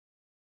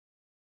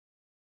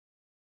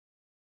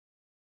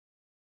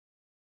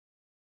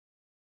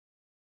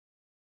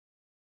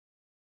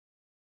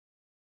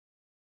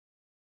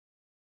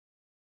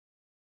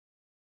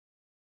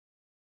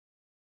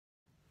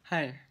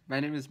Hi, my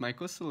name is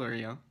Michael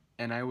Solorio,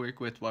 and I work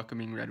with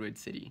Welcoming Redwood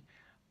City.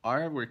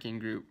 Our working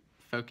group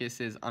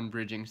focuses on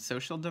bridging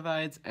social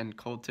divides and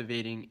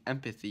cultivating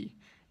empathy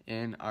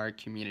in our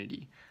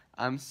community.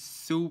 I'm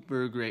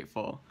super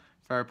grateful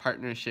for our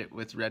partnership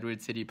with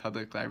Redwood City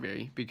Public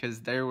Library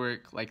because their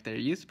work, like their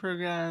youth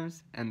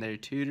programs and their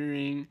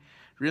tutoring,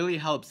 really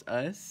helps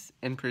us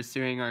in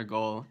pursuing our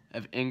goal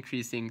of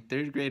increasing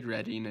third grade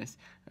readiness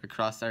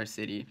across our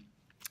city.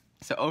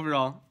 So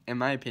overall, in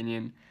my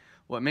opinion,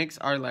 what makes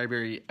our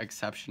library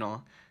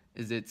exceptional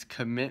is its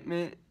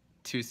commitment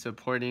to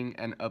supporting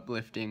and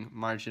uplifting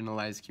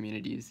marginalized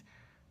communities.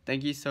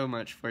 Thank you so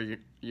much for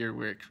your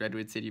work,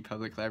 Redwood City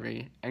Public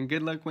Library, and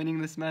good luck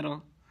winning this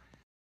medal.